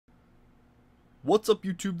What's up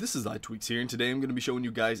YouTube, this is iTweaks here, and today I'm going to be showing you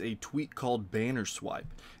guys a tweak called BannerSwipe.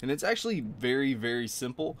 And it's actually very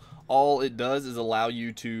simple. All it does is allow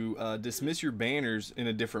you to dismiss your banners in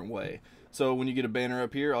a different way. So when you get a banner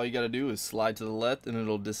up here, all you got to do is slide to the left and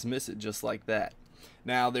it'll dismiss it just like that.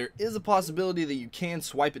 Now there is a possibility that you can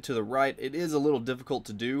swipe it to the right. It is a little difficult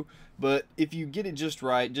to do, but if you get it just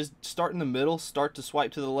right, just start in the middle, start to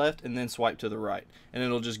swipe to the left and then swipe to the right, and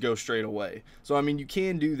it'll just go straight away. So I mean, you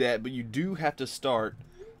can do that, but you do have to start,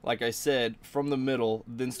 like I said, from the middle,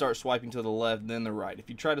 then start swiping to the left, then the right. If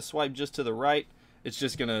you try to swipe just to the right, it's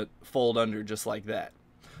just gonna fold under just like that.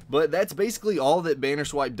 But that's basically all that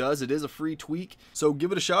BannerSwipe does. It is a free tweak, so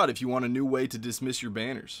give it a shot if you want a new way to dismiss your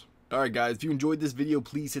banners. Alright guys, if you enjoyed this video,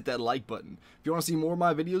 please hit that like button. If you want to see more of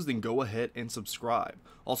my videos, then go ahead and subscribe.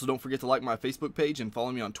 Also, don't forget to like my Facebook page and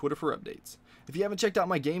follow me on Twitter for updates. If you haven't checked out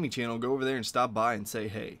my gaming channel, go over there and stop by and say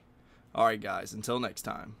hey. Alright guys, until next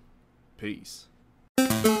time, peace.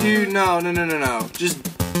 Dude, no. Just,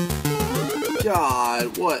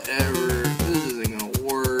 God, whatever. This isn't gonna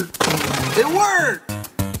work. It worked!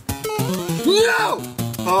 No!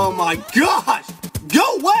 Oh my gosh!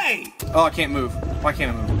 Go away! Oh, I can't move. Why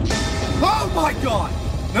can't I move? Oh my god!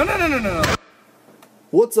 No.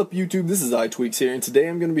 What's up YouTube, this is iTweaks here, and today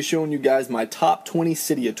I'm going to be showing you guys my top 20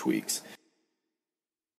 Cydia tweaks.